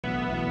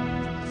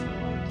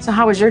So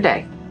how was your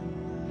day?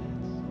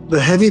 The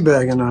heavy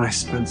bag and I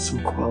spent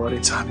some quality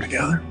time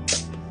together.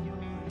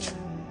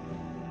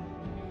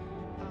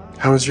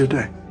 How was your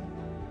day?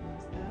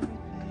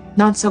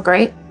 Not so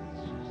great.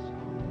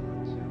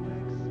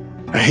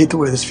 I hate the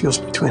way this feels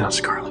between us,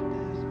 Scarlett.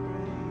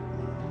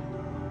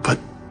 But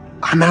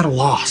I'm at a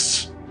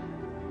loss.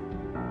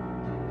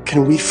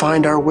 Can we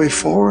find our way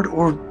forward,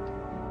 or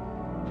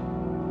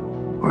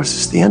is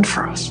this the end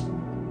for us?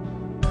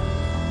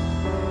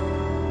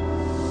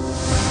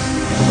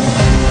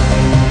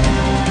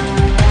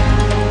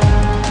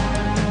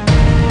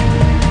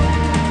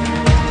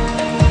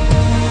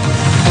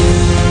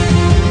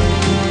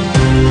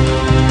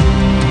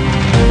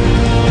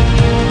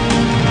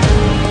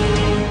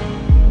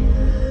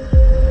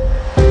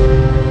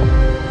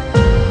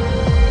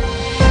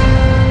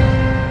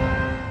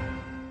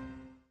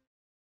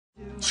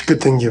 It's a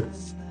good thing you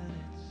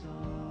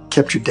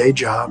kept your day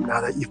job now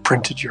that you've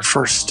printed your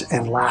first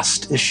and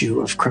last issue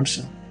of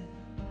Crimson.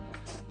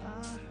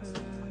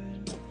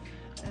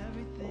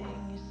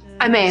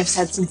 I may have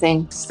said some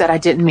things that I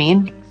didn't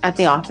mean at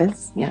the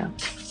office, you know.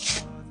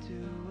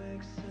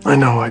 I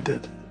know I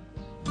did.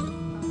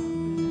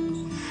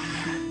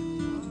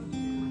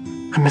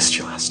 I missed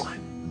you last night.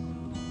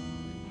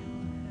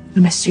 I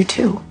missed you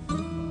too.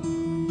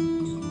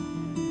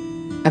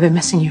 I've been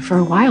missing you for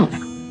a while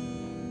now.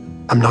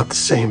 I'm not the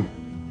same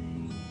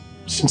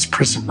since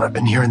prison. I've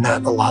been hearing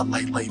that a lot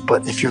lately.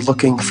 But if you're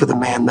looking for the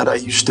man that I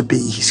used to be,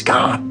 he's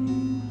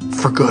gone.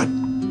 For good.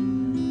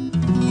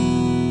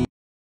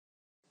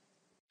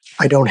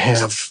 I don't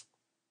have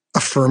a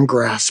firm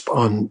grasp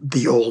on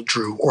the old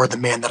Drew, or the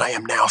man that I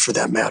am now, for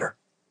that matter.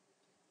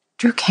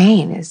 Drew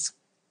Kane is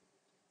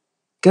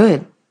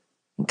good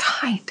and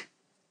kind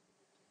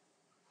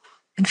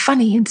and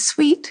funny and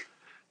sweet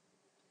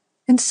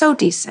and so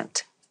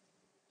decent.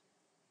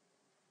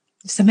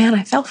 He's the man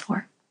I fell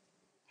for.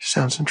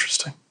 Sounds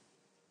interesting.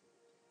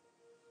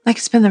 I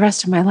could spend the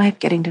rest of my life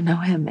getting to know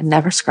him and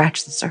never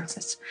scratch the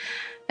surface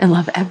and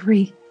love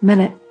every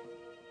minute.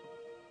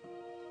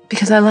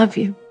 Because I love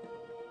you.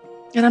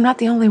 And I'm not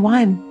the only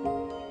one.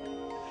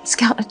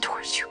 Scout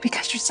adores you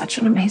because you're such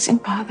an amazing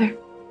father.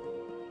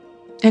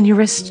 And you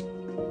risked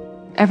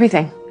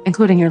everything,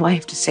 including your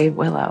life, to save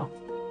Willow.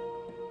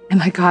 And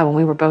my God, when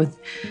we were both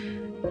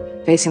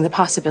facing the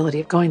possibility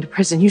of going to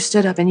prison, you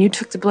stood up and you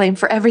took the blame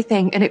for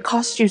everything, and it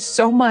cost you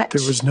so much.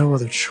 There was no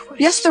other choice.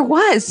 Yes, there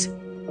was.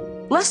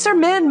 Lesser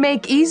men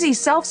make easy,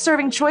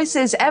 self-serving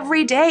choices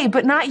every day,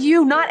 but not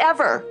you, not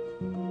ever.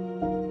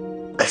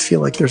 I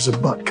feel like there's a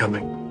but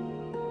coming.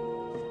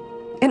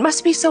 It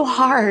must be so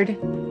hard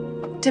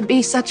to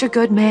be such a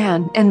good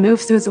man and move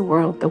through the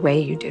world the way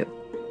you do.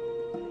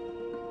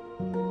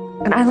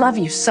 And I love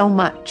you so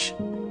much.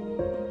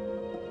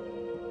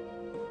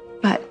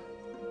 But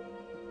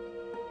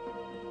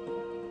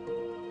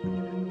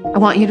I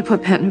want you to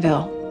put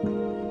Pentonville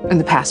and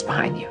the past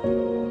behind you.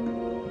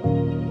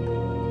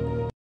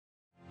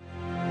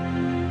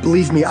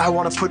 Believe me, I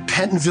want to put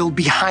Pentonville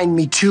behind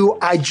me too.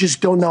 I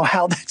just don't know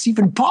how that's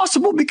even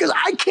possible, because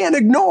I can't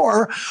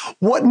ignore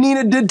what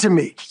Nina did to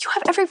me. You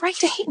have every right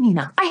to hate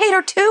Nina. I hate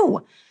her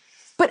too.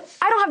 But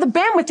I don't have the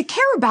bandwidth to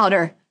care about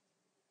her.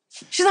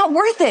 She's not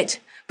worth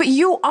it. But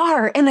you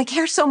are, and I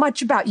care so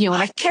much about you,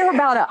 and I care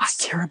about us.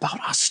 I care about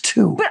us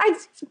too. But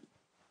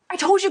I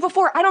told you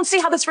before, I don't see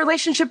how this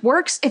relationship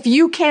works if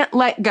you can't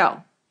let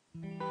go.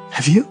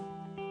 Have you?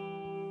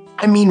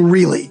 I mean,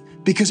 really?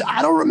 Because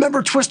I don't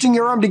remember twisting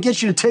your arm to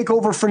get you to take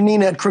over for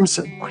Nina at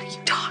Crimson. What are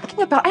you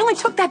talking about? I only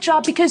took that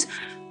job because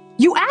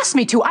you asked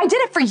me to. I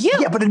did it for you.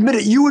 Yeah, but admit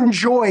it, you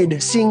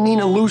enjoyed seeing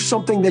Nina lose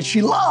something that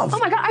she loved. Oh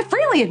my God, I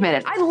freely admit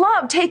it. I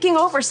loved taking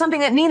over something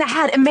that Nina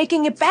had and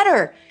making it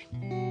better.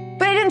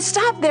 But I didn't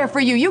stop there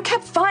for you. You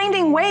kept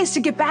finding ways to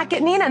get back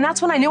at Nina, and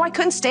that's when I knew I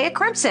couldn't stay at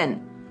Crimson.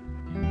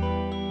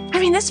 I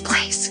mean, this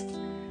place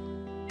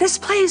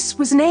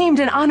was named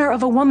in honor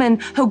of a woman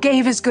who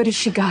gave as good as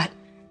she got.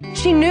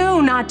 She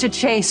knew not to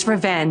chase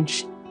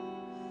revenge.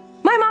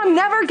 My mom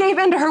never gave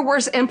in to her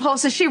worst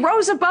impulses. She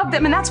rose above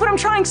them, and that's what I'm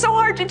trying so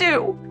hard to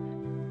do.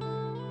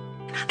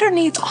 And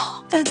underneath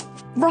all the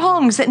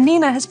wrongs that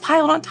Nina has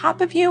piled on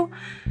top of you,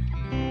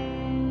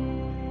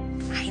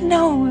 I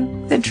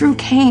know that Drew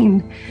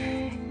Kane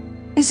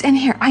is in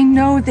here. I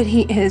know that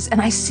he is, and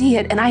I see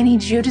it, and I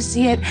need you to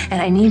see it, and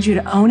I need you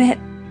to own it.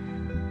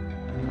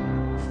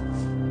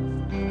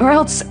 Or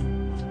else...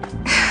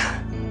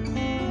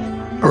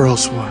 Or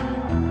else what?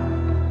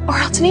 Or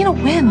else Nina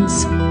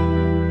wins.